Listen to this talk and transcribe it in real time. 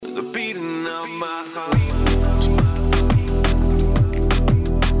Welcome,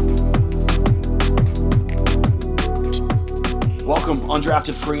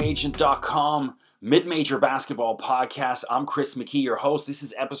 undraftedfreeagent.com mid-major basketball podcast. I'm Chris McKee, your host. This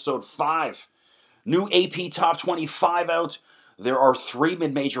is episode 5. New AP Top 25 out. There are 3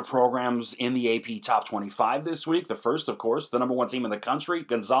 mid-major programs in the AP Top 25 this week. The first, of course, the number 1 team in the country,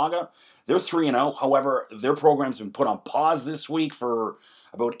 Gonzaga. They're 3-0. However, their program's been put on pause this week for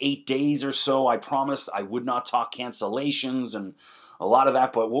about 8 days or so. I promised I would not talk cancellations and a lot of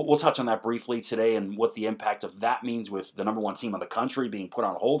that, but we'll touch on that briefly today and what the impact of that means with the number 1 team in the country being put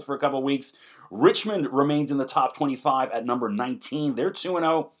on hold for a couple of weeks. Richmond remains in the top 25 at number 19. They're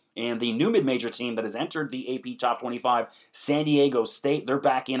 2-0. And the new mid-major team that has entered the AP Top 25, San Diego State, they're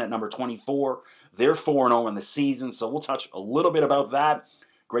back in at number 24. They're 4-0 in the season, so we'll touch a little bit about that.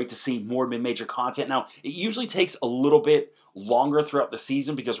 Great to see more mid-major content. Now, it usually takes a little bit longer throughout the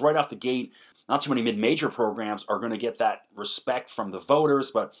season because right off the gate, not too many mid-major programs are going to get that respect from the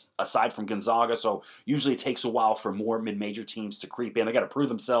voters, but aside from Gonzaga, so usually it takes a while for more mid-major teams to creep in. They got to prove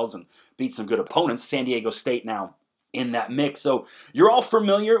themselves and beat some good opponents. San Diego State now in that mix. So you're all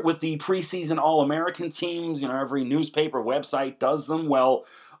familiar with the preseason All-American teams. You know, every newspaper, website does them. Well,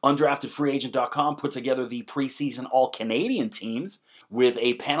 undraftedfreeagent.com put together the preseason All-Canadian teams with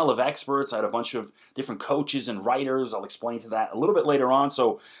a panel of experts. I had a bunch of different coaches and writers. I'll explain to that a little bit later on.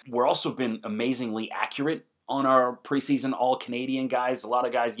 So we're also been amazingly accurate on our preseason All-Canadian guys. A lot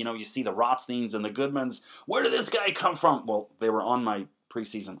of guys, you know, you see the Rothsteins and the Goodmans. Where did this guy come from? Well, they were on my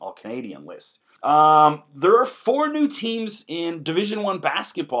preseason All-Canadian list. There are 4 new teams in Division I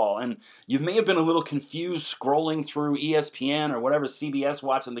basketball, and you may have been a little confused scrolling through ESPN or whatever, CBS,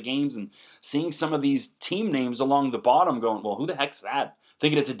 watching the games and seeing some of these team names along the bottom going, well, who the heck's that?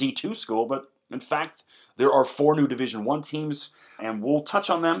 Thinking it's a D2 school, but in fact, there are 4 new Division I teams, and we'll touch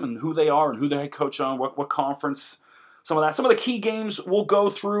on them and who they are and who the head coach on, what conference, some of that. Some of the key games we'll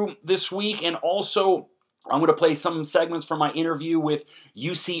go through this week, and also I'm going to play some segments from my interview with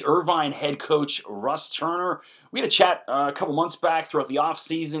UC Irvine head coach Russ Turner. We had a chat a couple months back throughout the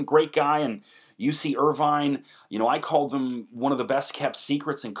offseason. Great guy. And UC Irvine, you know, I called them one of the best kept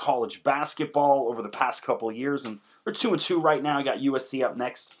secrets in college basketball over the past couple of years. And they're 2-2 right now. I got USC up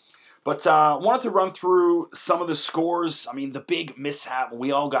next. But wanted to run through some of the scores. I mean, the big mishap,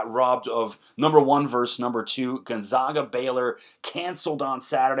 we all got robbed of number 1 versus number 2. Gonzaga Baylor canceled on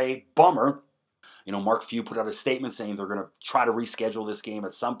Saturday. Bummer. You know, Mark Few put out a statement saying they're going to try to reschedule this game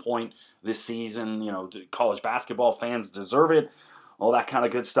at some point this season. You know, college basketball fans deserve it, all that kind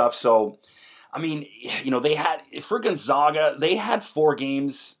of good stuff. So, I mean, you know, they had, for Gonzaga, they had 4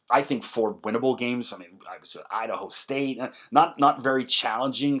 games, I think 4 winnable games. I mean, I was at Idaho State, not very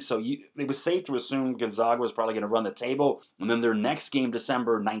challenging. So it was safe to assume Gonzaga was probably going to run the table. And then their next game,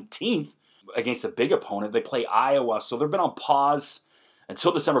 December 19th, against a big opponent, they play Iowa. So they've been on pause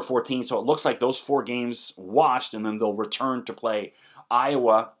until December 14th, so it looks like those 4 games washed, and then they'll return to play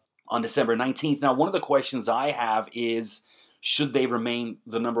Iowa on December 19th. Now, one of the questions I have is, should they remain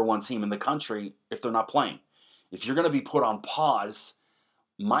the number 1 team in the country if they're not playing? If you're going to be put on pause,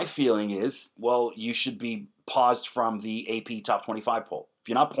 my feeling is, well, you should be paused from the AP Top 25 poll. If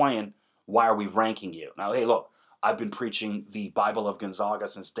you're not playing, why are we ranking you? Now, hey, look, I've been preaching the Bible of Gonzaga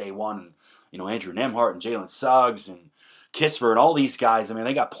since day one, and, you know, Andrew Nembhard and Jalen Suggs and Kisper and all these guys. I mean,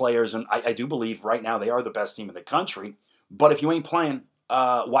 they got players, and I do believe right now they are the best team in the country. But if you ain't playing,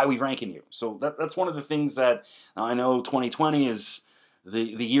 why are we ranking you? So that's one of the things that I know 2020 is the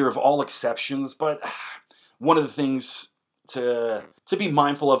year of all exceptions, but one of the things to be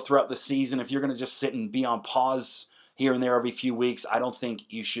mindful of throughout the season, if you're going to just sit and be on pause here and there every few weeks, I don't think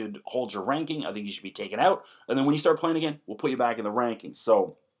you should hold your ranking. I think you should be taken out. And then when you start playing again, we'll put you back in the rankings.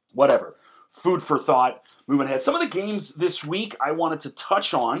 So whatever. Food for thought, moving ahead. Some of the games this week I wanted to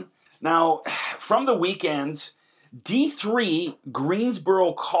touch on. Now, from the weekend, D3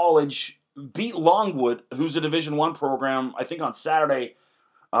 Greensboro College beat Longwood, who's a Division I program, I think on Saturday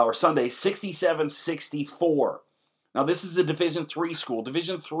or Sunday, 67-64. Now, this is a Division III school.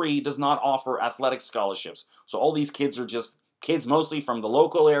 Division III does not offer athletic scholarships. So all these kids are just kids mostly from the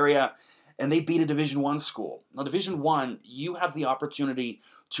local area, and they beat a Division I school. Now, Division I, you have the opportunity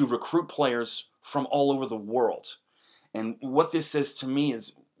to recruit players from all over the world. And what this says to me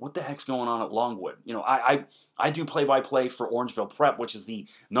is, what the heck's going on at Longwood? You know, I do play-by-play for Orangeville Prep, which is the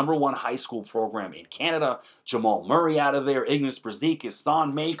number 1 high school program in Canada. Jamal Murray out of there, Ignas Brzezikis,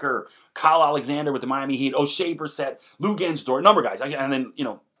 Thon Maker, Kyle Alexander with the Miami Heat, O'Shea Brissett, Lou Gensdorf, number of guys. And then, you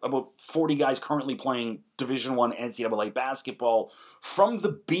know, about 40 guys currently playing Division I NCAA basketball. From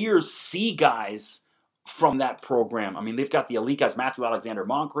the Beers C guys from that program. I mean, they've got the elite guys, Matthew Alexander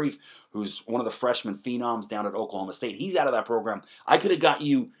Moncrief, who's one of the freshman phenoms down at Oklahoma State. He's out of that program. I could have got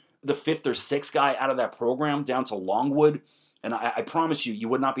you the fifth or sixth guy out of that program down to Longwood, and I promise you, you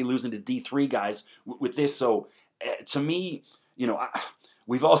would not be losing to D3 guys with this. So to me,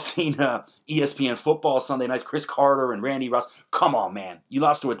 we've all seen ESPN football Sunday nights, Chris Carter and Randy Ross. Come on, man. You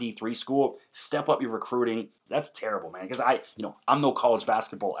lost to a D3 school. Step up your recruiting. That's terrible, man, because I'm no college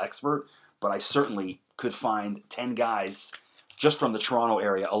basketball expert, but I certainly could find 10 guys just from the Toronto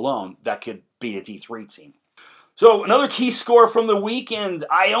area alone that could beat a D3 team. So another key score from the weekend,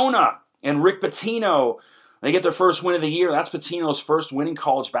 Iona and Rick Pitino. They get their first win of the year. That's Pitino's first win in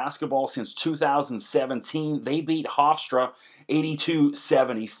college basketball since 2017. They beat Hofstra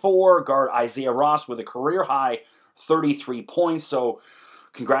 82-74. Guard Isaiah Ross with a career-high 33 points. So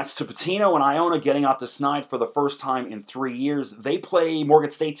congrats to Pitino and Iona getting off the snide for the first time in 3 years. They play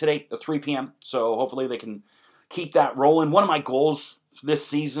Morgan State today at 3 p.m., so hopefully they can keep that rolling. One of my goals this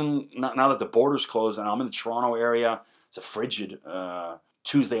season, now that the border's closed and I'm in the Toronto area, it's a frigid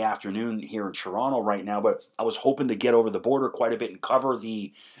Tuesday afternoon here in Toronto right now, but I was hoping to get over the border quite a bit and cover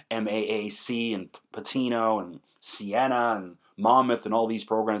the MAAC and Patino and Siena and Monmouth and all these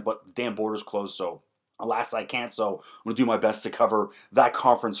programs, but the damn border's closed, so alas, I can't, so I'm going to do my best to cover that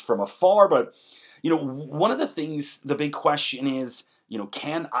conference from afar. But, one of the things, the big question is,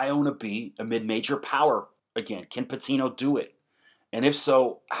 can Iona be a mid-major power again? Can Pitino do it? And if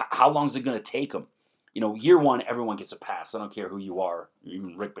so, how long is it going to take them? Year one, everyone gets a pass. I don't care who you are,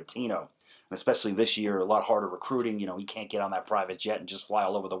 even Rick Pitino. And especially this year, a lot harder recruiting. He can't get on that private jet and just fly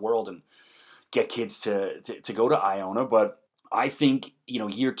all over the world and get kids to go to Iona. But I think,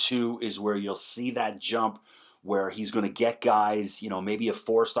 year two is where you'll see that jump where he's going to get guys, maybe a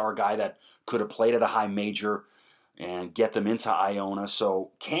 4-star guy that could have played at a high major and get them into Iona.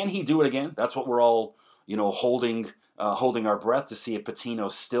 So can he do it again? That's what we're all, holding our breath to see if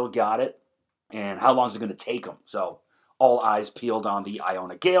Pitino still got it and how long is it going to take him. So all eyes peeled on the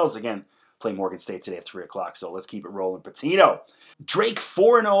Iona Gales. Again, play Morgan State today at 3 o'clock, so let's keep it rolling. Pitino. Drake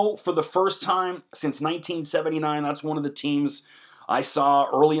 4-0 for the first time since 1979. That's one of the teams I saw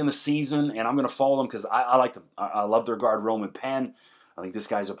early in the season, and I'm going to follow them because I like them. I love their guard, Roman Penn. I think this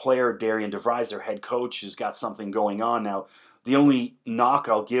guy's a player. Darian DeVries, their head coach, has got something going on. Now, the only knock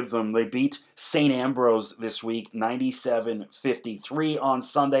I'll give them, they beat St. Ambrose this week, 97-53 on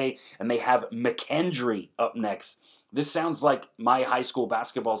Sunday, and they have McKendree up next. This sounds like my high school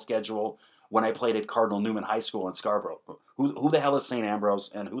basketball schedule when I played at Cardinal Newman High School in Scarborough. Who the hell is St. Ambrose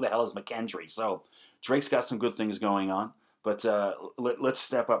and who the hell is McKendree? So Drake's got some good things going on, but let's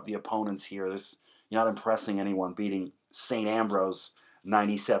step up the opponents here. You're not impressing anyone beating St. Ambrose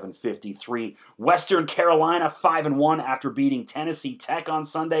 97-53. Western Carolina 5-1 after beating Tennessee Tech on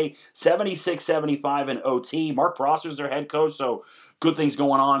Sunday 76-75 in OT. Mark Prosser's their head coach, so good things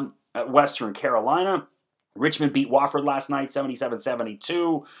going on at Western Carolina. Richmond beat Wofford last night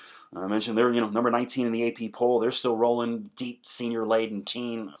 77-72. I mentioned they're number 19 in the AP poll. They're still rolling, deep senior-laden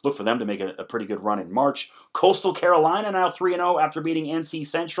team. Look for them to make a pretty good run in March. Coastal Carolina now 3-0 after beating NC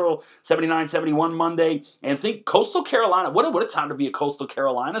Central 79-71 Monday. And think Coastal Carolina, what a time to be a Coastal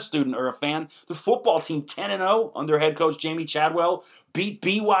Carolina student or a fan. The football team 10-0 under head coach Jamie Chadwell beat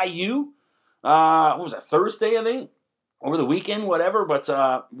BYU. What was that, Thursday, I think? Over the weekend, whatever, but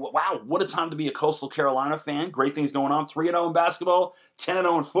wow, what a time to be a Coastal Carolina fan. Great things going on. 3-0 in basketball,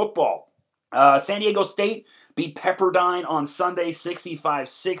 10-0 in football. San Diego State beat Pepperdine on Sunday,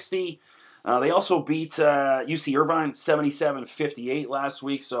 65-60. They also beat UC Irvine, 77-58 last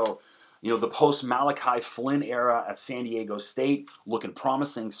week. So, the post-Malachi Flynn era at San Diego State looking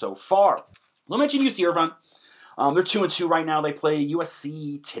promising so far. We'll mention UC Irvine. They're 2-2 right now. They play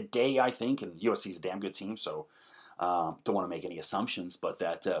USC today, I think, and USC's a damn good team, so don't want to make any assumptions, but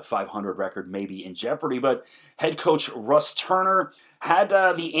that 500 record may be in jeopardy. But head coach Russ Turner had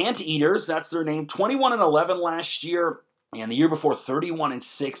the Anteaters, that's their name, 21-11 last year, and the year before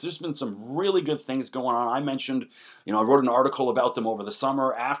 31-6. There's been some really good things going on. I mentioned, I wrote an article about them over the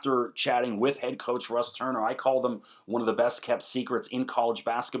summer after chatting with head coach Russ Turner. I call them one of the best kept secrets in college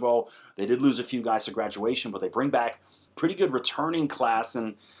basketball. They did lose a few guys to graduation, but they bring back pretty good returning class.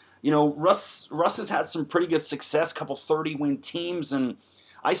 And Russ has had some pretty good success, couple 30-win teams, and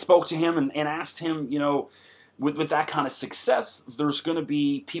I spoke to him and asked him, with that kind of success, there's going to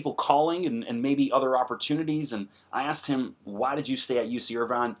be people calling and maybe other opportunities, and I asked him, why did you stay at UC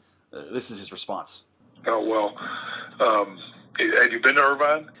Irvine? This is his response. Oh, well, have you been to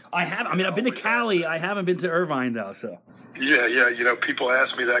Irvine? I have. I mean, I've been to Cali. I haven't been to Irvine, though, so. Yeah. People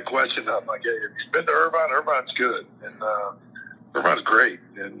ask me that question. I'm like, hey, have you been to Irvine? Irvine's good. And Irvine's great,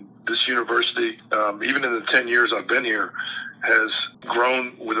 and this university, even in the 10 years I've been here, has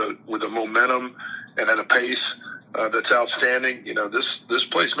grown with a momentum and at a pace that's outstanding. You know, this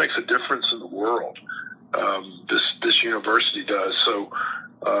place makes a difference in the world. This university does. So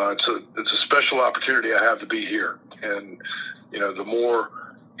it's a special opportunity I have to be here, and you know, the more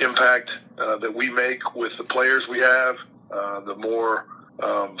impact that we make with the players we have, the more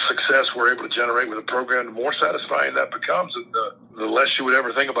success we're able to generate with a program, the more satisfying that becomes, and the less you would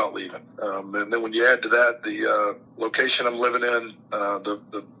ever think about leaving. And then when you add to that the location I'm living in,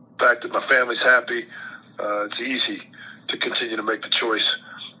 the fact that my family's happy, it's easy to continue to make the choice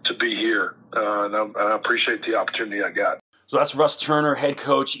to be here. And I appreciate the opportunity I got. So that's Russ Turner, head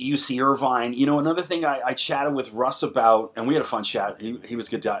coach, UC Irvine. You know, another thing I chatted with Russ about, and we had a fun chat. He was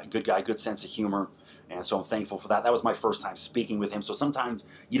a good guy, good sense of humor. And so I'm thankful for that. That was my first time speaking with him. So sometimes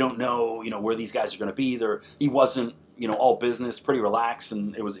you don't know, where these guys are going to be. He wasn't, all business, pretty relaxed,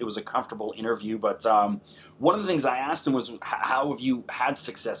 and it was a comfortable interview. But one of the things I asked him was, how have you had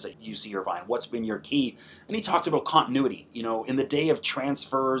success at UC Irvine? What's been your key? And he talked about continuity. In the day of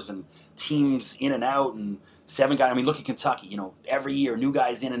transfers and teams in and out and 7 guys. I mean, look at Kentucky. Every year, new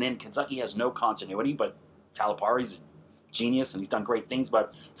guys in and in. Kentucky has no continuity, but Calipari's genius, and he's done great things,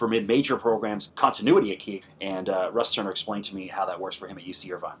 but for mid-major programs, continuity a key. And Russ Turner explained to me how that works for him at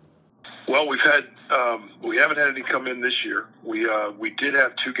UC Irvine. Well, we haven't had any come in this year. We did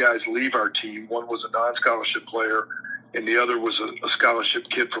have 2 guys leave our team. One was a non-scholarship player, and the other was a scholarship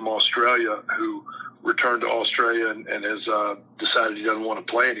kid from Australia who returned to Australia and has decided he doesn't want to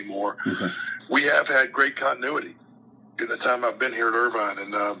play anymore. Mm-hmm. We have had great continuity in the time I've been here at Irvine,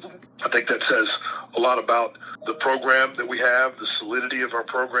 and I think that says a lot about the program that we have, the solidity of our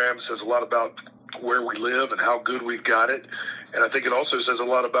program. It says a lot about where we live and how good we've got it. And I think it also says a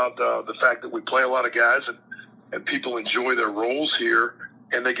lot about the fact that we play a lot of guys and people enjoy their roles here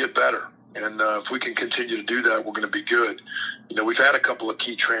and they get better. And if we can continue to do that, we're going to be good. We've had a couple of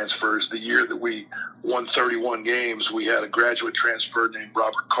key transfers. The year that we won 31 games, we had a graduate transfer named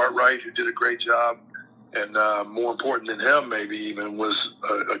Robert Cartwright who did a great job. And more important than him, maybe even, was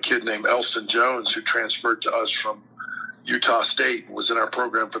a kid named Elston Jones who transferred to us from Utah State and was in our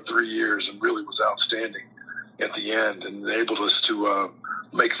program for 3 years and really was outstanding at the end and enabled us to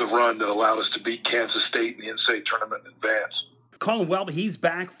make the run that allowed us to beat Kansas State in the NCAA tournament and advance. Colin Welp, he's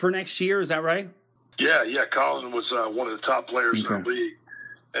back for next year, is that right? Yeah. Colin was one of the top players in the league.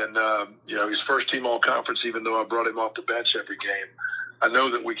 And, he's first team all-conference, even though I brought him off the bench every game. I know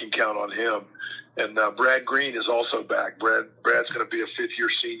that we can count on him. And Brad Green is also back. Brad's going to be a fifth-year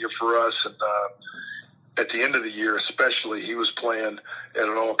senior for us. And at the end of the year especially, he was playing at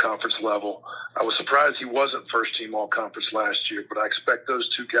an all-conference level. I was surprised he wasn't first-team all-conference last year, but I expect those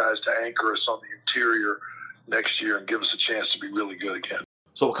 2 guys to anchor us on the interior next year and give us a chance to be really good again.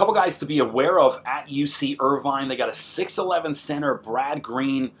 So a couple guys to be aware of at UC Irvine. They got a 6'11 center, Brad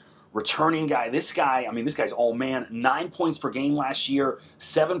Green, returning guy. This guy's all man. 9 points per game last year,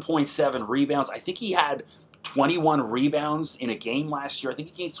 7.7 rebounds. I think he had 21 rebounds in a game last year. I think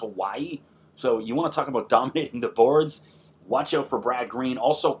against Hawaii. So you want to talk about dominating the boards? Watch out for Brad Green.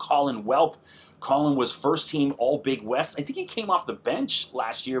 Also, Colin Welp. Colin was first team All Big West. I think he came off the bench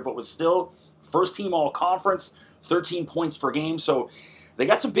last year, but was still first team All Conference, 13 points per game. So they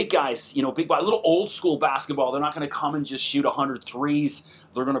got some big guys, a little old school basketball. They're not going to come and just shoot 100 threes.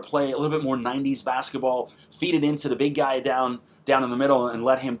 They're going to play a little bit more 90s basketball, feed it into the big guy down in the middle and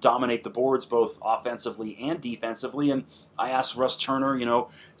let him dominate the boards both offensively and defensively. And I asked Russ Turner,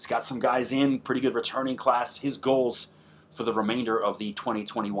 he's got some guys in, pretty good returning class, his goals for the remainder of the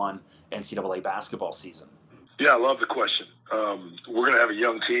 2021 NCAA basketball season. Yeah, I love the question. We're going to have a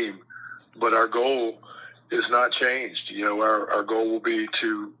young team, but our goal is not changed. Our goal will be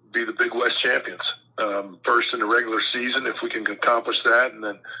to be the Big West champions. First in the regular season, if we can accomplish that, and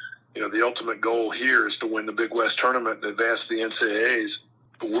then, the ultimate goal here is to win the Big West tournament and advance the NCAAs.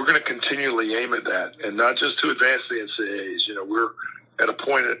 But we're going to continually aim at that, and not just to advance the NCAAs. We're at a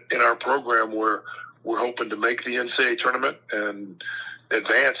point in our program where we're hoping to make the NCAA tournament and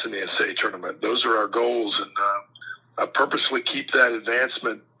advance in the NCAA tournament. Those are our goals, and I purposely keep that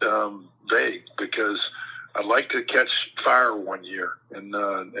advancement vague because I'd like to catch fire one year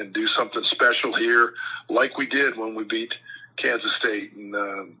and do something special here like we did when we beat Kansas State. And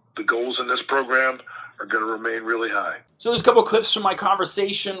the goals in this program are going to remain really high. So there's a couple clips from my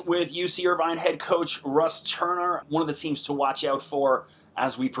conversation with UC Irvine head coach Russ Turner, one of the teams to watch out for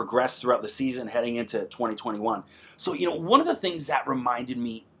as we progress throughout the season heading into 2021. So, one of the things that reminded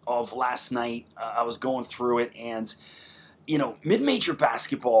me of last night, I was going through it, and, mid-major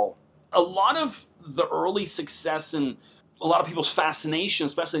basketball, a lot of the early success and a lot of people's fascination,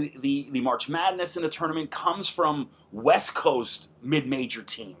 especially the March Madness in the tournament, comes from West Coast mid-major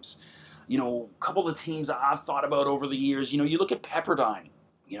teams. A couple of the teams I've thought about over the years, you look at Pepperdine.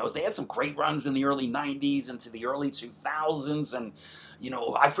 They had some great runs in the early 90s into the early 2000s. And,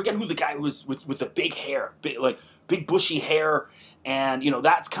 I forget who the guy was with the big hair, big bushy hair. And,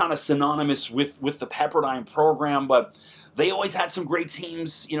 that's kind of synonymous with the Pepperdine program. But they always had some great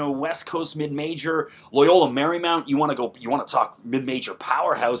teams, West Coast mid-major. Loyola Marymount, you want to talk mid-major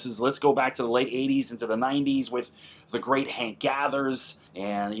powerhouses. Let's go back to the late 80s into the 90s with the great Hank Gathers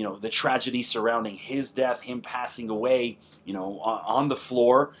and, the tragedy surrounding his death, him passing away, on the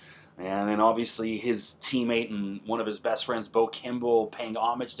floor. And then obviously his teammate and one of his best friends, Bo Kimball, paying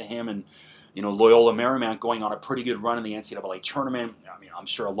homage to him. And, Loyola Marymount going on a pretty good run in the NCAA tournament. I'm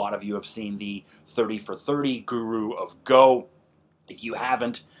sure a lot of you have seen the 30 for 30 Guru of Go. If you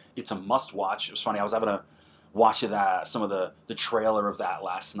haven't, it's a must-watch. It was funny, I was having a watch of that, some of the trailer of that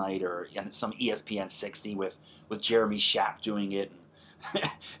last night, and some ESPN 60 with Jeremy Schaap doing it.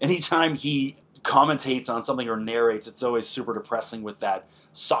 Anytime he commentates on something or narrates, it's always super depressing with that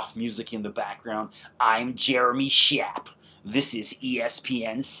soft music in the background. I'm Jeremy Schaap. This is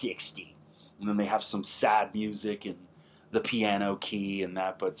ESPN 60. And then they have some sad music and the piano key and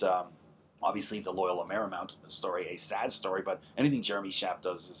that. But obviously the Loyola Marymount story, a sad story. But anything Jeremy Schaap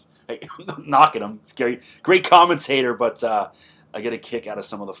does is, hey, knocking him. It's great commentator, but I get a kick out of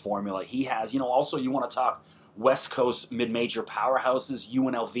some of the formula he has. Also you want to talk West Coast mid-major powerhouses,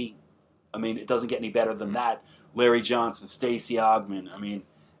 UNLV. It doesn't get any better than that. Larry Johnson, Stacey Augmon.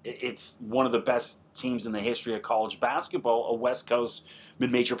 It's one of the best teams in the history of college basketball, a West Coast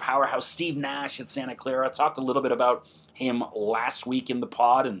mid-major powerhouse. Steve Nash at Santa Clara. I talked a little bit about him last week in the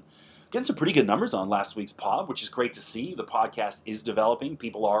pod and getting some pretty good numbers on last week's pod, which is great to see. The podcast is developing.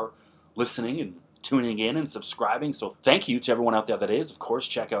 People are listening and tuning in and subscribing. So thank you to everyone out there that is. Of course,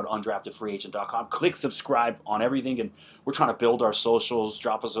 check out undraftedfreeagent.com. Click subscribe on everything, and we're trying to build our socials.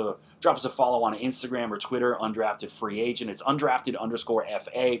 Drop us a follow on Instagram or Twitter, Undrafted Free Agent. It's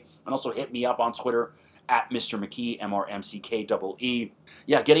undrafted_FA. And also hit me up on Twitter at Mr. McKee, MRMCKEE.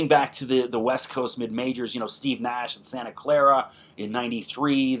 Yeah, getting back to the West Coast mid-majors, Steve Nash at Santa Clara in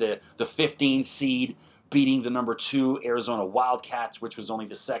 93, the 15 seed beating the number 2 Arizona Wildcats, which was only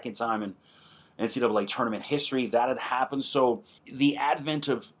the second time in NCAA tournament history that had happened. So the advent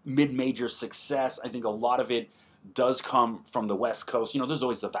of mid-major success, I think a lot of it does come from the West Coast. There's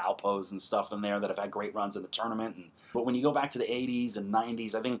always the Valpos and stuff in there that have had great runs in the tournament. But when you go back to the 80s and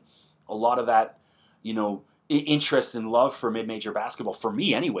 90s, I think a lot of that, interest and love for mid-major basketball, for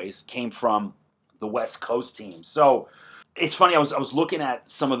me anyways, came from the West Coast teams. So it's funny, I was looking at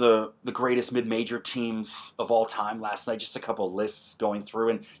some of the greatest mid-major teams of all time last night, just a couple of lists going through,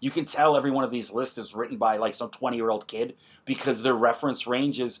 and you can tell every one of these lists is written by like some 20-year-old kid because their reference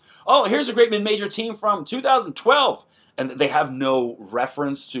range is, here's a great mid-major team from 2012, and they have no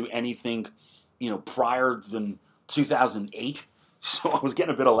reference to anything, prior than 2008. So I was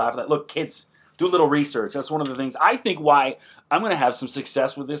getting a bit of laugh at that. Look, kids, do a little research. That's one of the things I think why I'm going to have some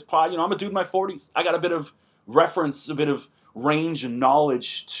success with this pod. I'm a dude in my 40s. I got a bit of reference, a bit of range and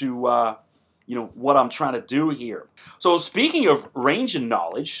knowledge to what I'm trying to do here. So speaking of range and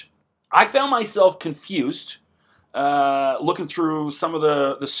knowledge, I found myself confused looking through some of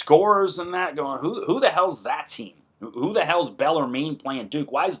the scores and that, going, who the hell's that team? Who the hell's Bellarmine playing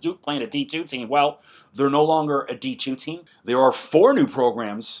Duke? Why is Duke playing a D2 team? Well, they're no longer a D2 team. There are 4 new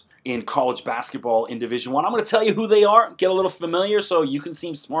programs in college basketball in Division I. I'm going to tell you who they are, get a little familiar so you can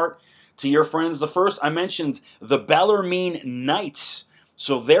seem smart to your friends. The first, I mentioned the Bellarmine Knights.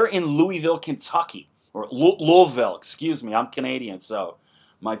 So they're in Louisville, Kentucky, or Louisville, excuse me. I'm Canadian, so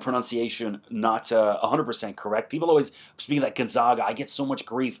my pronunciation not 100% correct. People always speak like Gonzaga. I get so much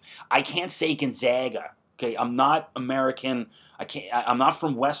grief. I can't say Gonzaga. Okay, I'm not American. I'm not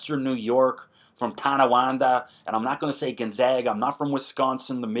from Western New York, from Tonawanda, and I'm not going to say Gonzaga. I'm not from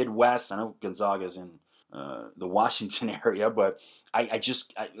Wisconsin, the Midwest. I know Gonzaga's in the Washington area, but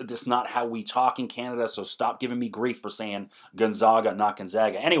that's not how we talk in Canada, so stop giving me grief for saying Gonzaga, not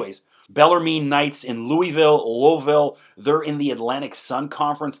Gonzaga. Anyways, Bellarmine Knights in Louisville, they're in the Atlantic Sun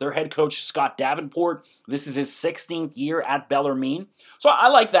Conference. Their head coach, Scott Davenport, this is his 16th year at Bellarmine. So I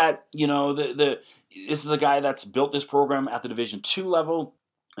like that, this is a guy that's built this program at the Division II level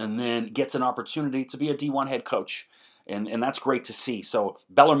and then gets an opportunity to be a D1 head coach. And that's great to see. So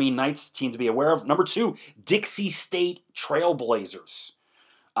Bellarmine Knights, team to be aware of. Number 2, Dixie State Trailblazers.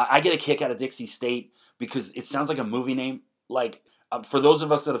 I get a kick out of Dixie State because it sounds like a movie name. Like, for those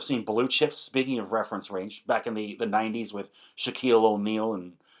of us that have seen Blue Chips, speaking of reference range, back in the 90s with Shaquille O'Neal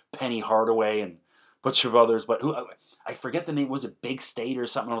and Penny Hardaway and a bunch of others. But I forget the name. Was it Big State or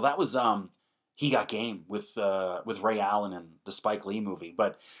something? No, that was He Got Game with Ray Allen and the Spike Lee movie.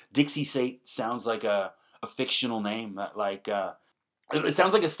 But Dixie State sounds like a fictional name. It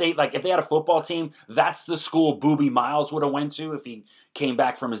sounds like a state, like if they had a football team, that's the school Boobie Miles would have went to if he came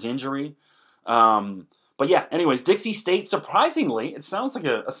back from his injury. But yeah, anyways, Dixie State, surprisingly, it sounds like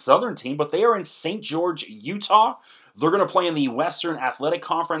a Southern team, but they are in St. George, Utah. They're going to play in the Western Athletic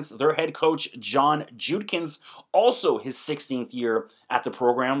Conference. Their head coach, John Judkins, also his 16th year at the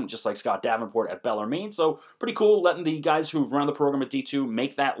program, just like Scott Davenport at Bellarmine. So pretty cool letting the guys who run the program at D2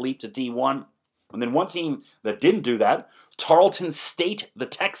 make that leap to D1. And then one team that didn't do that, Tarleton State, the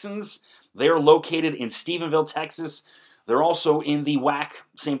Texans. They're located in Stephenville, Texas. They're also in the WAC,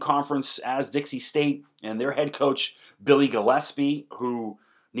 same conference as Dixie State. And their head coach, Billy Gillespie, who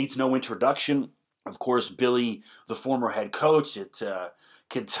needs no introduction. Of course, Billy, the former head coach at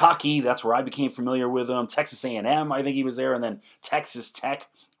Kentucky. That's where I became familiar with him. Texas A&M, I think he was there. And then Texas Tech,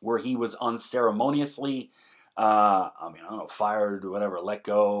 where he was unceremoniously, I don't know, fired, whatever, let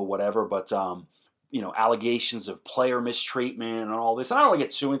go, whatever. But allegations of player mistreatment and all this. And I don't want to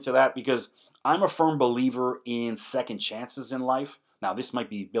get too into that because I'm a firm believer in second chances in life. Now, this might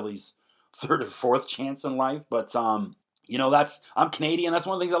be Billy's third or fourth chance in life, but I'm Canadian. That's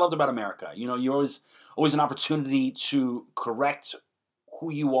one of the things I loved about America. You always an opportunity to correct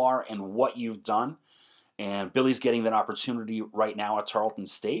who you are and what you've done. And Billy's getting that opportunity right now at Tarleton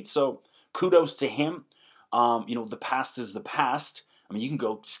State. So kudos to him. The past is the past. I mean, you can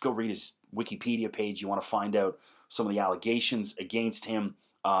go read his Wikipedia page. You want to find out some of the allegations against him.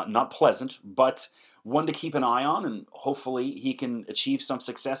 Not pleasant, but one to keep an eye on, and hopefully he can achieve some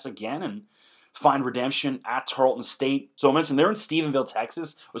success again and find redemption at Tarleton State. So I mentioned they're in Stephenville,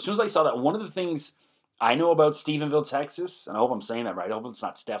 Texas. As soon as I saw that, one of the things I know about Stephenville, Texas, and I hope I'm saying that right, I hope it's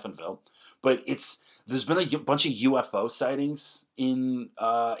not Stephenville, but there's been a bunch of UFO sightings in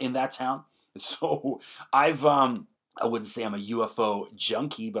that town. So I wouldn't say I'm a UFO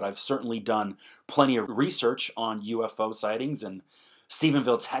junkie, but I've certainly done plenty of research on UFO sightings. And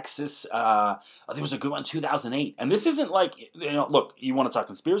Stephenville, Texas, there was a good one in 2008. And this isn't like, look, you want to talk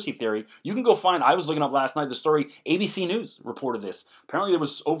conspiracy theory, you can go find, I was looking up last night the story, ABC News reported this. Apparently there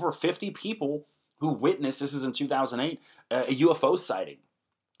was over 50 people who witnessed, this is in 2008, a UFO sighting.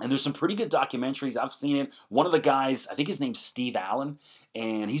 And there's some pretty good documentaries. I've seen it. One of the guys, I think his name's Steve Allen,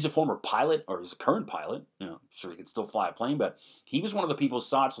 and he's a former pilot, or he's a current pilot. Sure he can still fly a plane, but he was one of the people who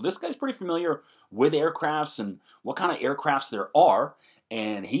saw it. So this guy's pretty familiar with aircrafts and what kind of aircrafts there are.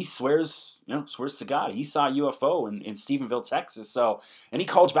 And he swears to God, he saw a UFO in Stephenville, Texas. So any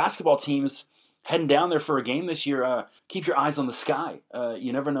college basketball teams heading down there for a game this year, keep your eyes on the sky.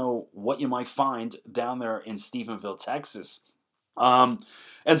 You never know what you might find down there in Stephenville, Texas.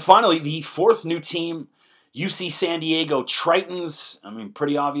 And finally, the fourth new team, UC San Diego Tritons. I mean,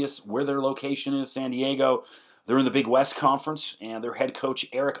 pretty obvious where their location is, San Diego. They're in the Big West Conference, and their head coach,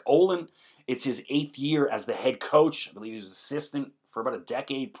 Eric Olin, it's his 8th year as the head coach. I believe he was assistant for about a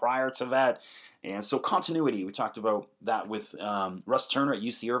decade prior to that. And so continuity, we talked about that with Russ Turner at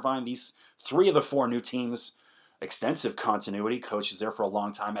UC Irvine. These 3 of the 4 new teams, extensive continuity. Coach is there for a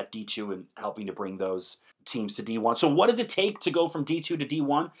long time at D2 and helping to bring those teams to D1. So what does it take to go from D2 to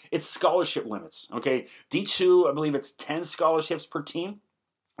D1? It's scholarship limits, okay? D2, I believe it's 10 scholarships per team.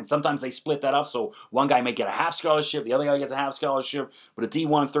 And sometimes they split that up, so one guy may get a half scholarship, the other guy gets a half scholarship. But at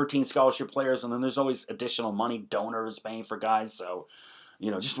D1, 13 scholarship players, and then there's always additional money, donors paying for guys. So,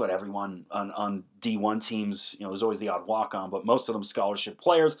 just about everyone on D1 teams, there's always the odd walk-on, but most of them scholarship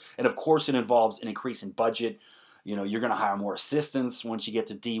players. And of course, it involves an increase in budget. You're going to hire more assistants once you get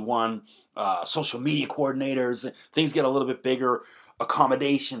to D1, social media coordinators, things get a little bit bigger,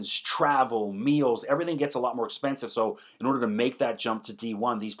 accommodations, travel, meals, everything gets a lot more expensive. So in order to make that jump to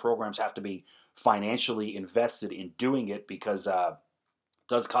D1, these programs have to be financially invested in doing it because it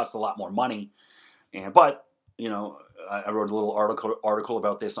does cost a lot more money. But I wrote a little article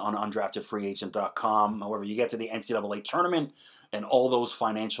about this on undraftedfreeagent.com. However, you get to the NCAA tournament and all those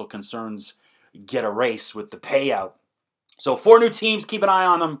financial concerns get erased with the payout. So 4 new teams, keep an eye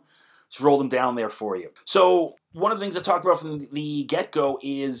on them. Just roll them down there for you. So one of the things I talked about from the get-go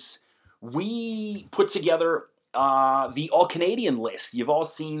is we put together the All-Canadian list. You've all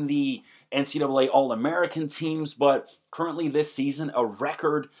seen the NCAA All-American teams, but currently this season, a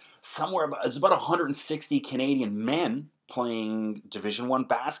record it's about 160 Canadian men playing Division I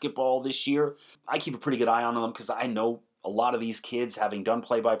basketball this year. I keep a pretty good eye on them because I know a lot of these kids, having done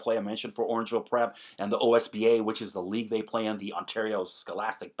play-by-play, I mentioned for Orangeville Prep and the OSBA, which is the league they play in, the Ontario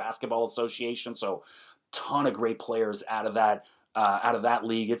Scholastic Basketball Association. So, ton of great players out of that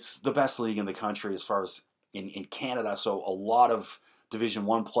league. It's the best league in the country as far as in Canada. So a lot of Division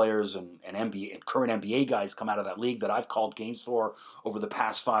I players and NBA and current NBA guys come out of that league that I've called games for over the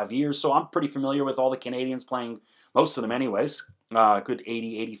past 5 years. So I'm pretty familiar with all the Canadians playing, most of them anyways, good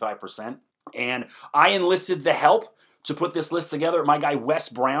 80, 85%. And I enlisted the help to put this list together. My guy Wes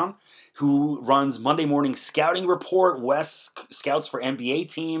Brown, who runs Monday Morning Scouting Report. Wes scouts for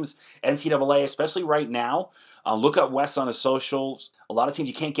NBA teams, NCAA, especially right now. Look up Wes on his socials. A lot of teams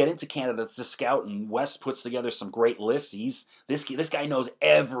you can't get into Canada to scout, and Wes puts together some great lists. This guy knows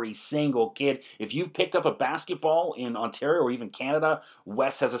every single kid. If you've picked up a basketball in Ontario or even Canada,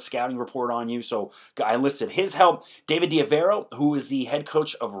 Wes has a scouting report on you. So I enlisted his help. David Diavero, who is the head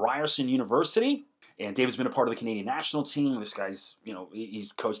coach of Ryerson University. And David's been a part of the Canadian national team. This guy's,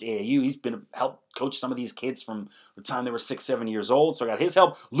 he's coached AAU. He's been helped coach some of these kids from the time they were 6, 7 years old. So I got his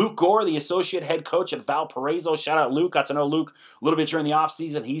help. Luke Gore, the associate head coach at Valparaiso. Shout out Luke. Got to know Luke a little bit during the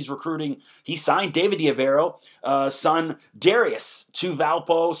offseason. He's recruiting. He signed David Diavero, son Darius, to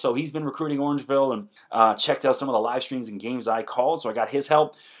Valpo. So he's been recruiting Orangeville and checked out some of the live streams and games I called. So I got his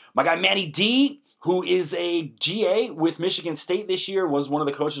help. My guy Manny D, who is a GA with Michigan State this year, was one of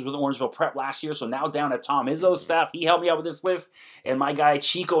the coaches with Orangeville Prep last year, so now down at Tom Izzo's staff. He helped me out with this list. And my guy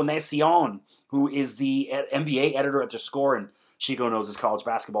Chico Nacion, who is the NBA editor at The Score, and Chico knows his college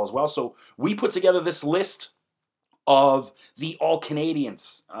basketball as well. So we put together this list of the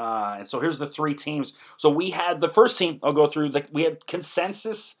All-Canadians. And so here's the 3 teams. So we had the first team, I'll go through, we had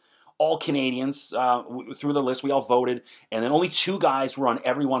consensus All-Canadians through the list. We all voted, and then only 2 guys were on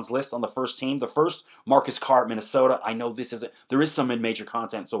everyone's list on the first team. The first, Marcus Carr, Minnesota. I know there is some mid-major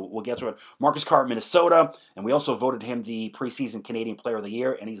content, so we'll get to it. Marcus Carr, Minnesota, and we also voted him the preseason Canadian Player of the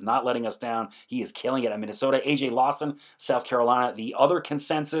Year, and he's not letting us down. He is killing it at Minnesota. AJ Lawson, South Carolina. The other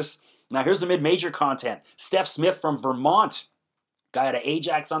consensus. Now here's the mid-major content. Steph Smith from Vermont. Guy out of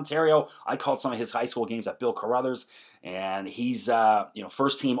Ajax, Ontario. I called some of his high school games at Bill Carruthers, and he's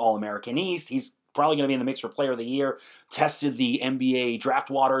first team All-American East. He's probably going to be in the mix for Player of the Year. Tested the NBA draft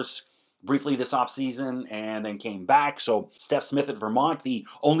waters briefly this offseason and then came back. So Steph Smith at Vermont, the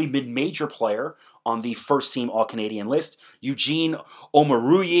only mid-major player on the first-team All-Canadian list. Eugene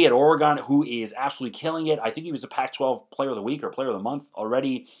Omoruyi at Oregon, who is absolutely killing it. I think he was a Pac-12 Player of the Week or Player of the Month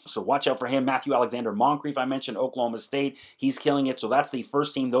already, so watch out for him. Matthew Alexander Moncrief, I mentioned, Oklahoma State. He's killing it, so that's the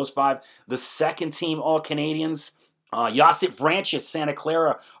first team, those 5. The second team All-Canadians, Josip Vrancic, Santa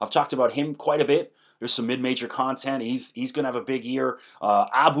Clara. I've talked about him quite a bit. There's some mid-major content. He's going to have a big year.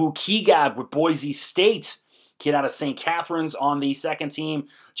 Abu Kigab with Boise State. Kid out of St. Catharines on the second team.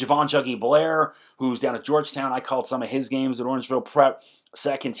 Javon Juggy Blair, who's down at Georgetown. I called some of his games at Orangeville Prep.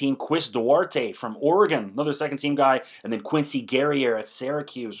 Second team, Quis Duarte from Oregon. Another second team guy. And then Quincy Guerrier at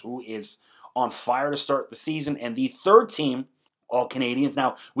Syracuse, who is on fire to start the season. And the third team, All-Canadians.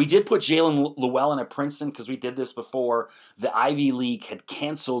 Now, we did put Jalen Llewellyn at Princeton because we did this before the Ivy League had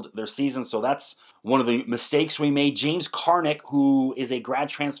canceled their season, so that's one of the mistakes we made. James Karnick, who is a grad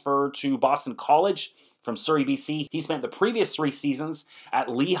transfer to Boston College from Surrey, BC. He spent the previous 3 seasons at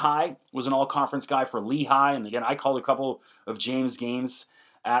Lehigh, was an all-conference guy for Lehigh, and again, I called a couple of James' games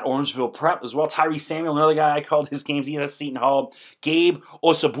at Orangeville Prep as well. Tyree Samuel, another guy I called his games. He has Seton Hall. Gabe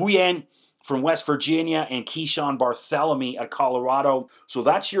Osabuyen from West Virginia, and Keyshawn Bartholomew at Colorado. So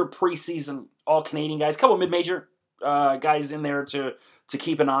that's your preseason All-Canadian guys. A couple of mid-major guys in there to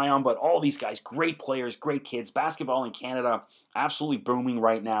keep an eye on, but all these guys, great players, great kids. Basketball in Canada, absolutely booming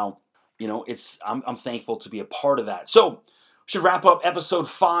right now. I'm thankful to be a part of that. So we should wrap up episode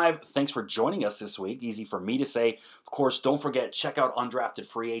 5. Thanks for joining us this week. Easy for me to say. Of course, don't forget, check out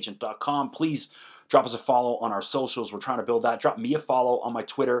undraftedfreeagent.com. Please drop us a follow on our socials. We're trying to build that. Drop me a follow on my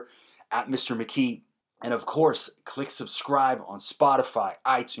Twitter, at Mr. McKee. And of course, click subscribe on Spotify,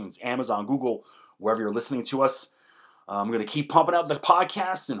 iTunes, Amazon, Google, wherever you're listening to us. I'm going to keep pumping out the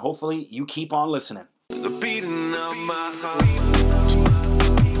podcasts, and hopefully you keep on listening. The beating of my heart.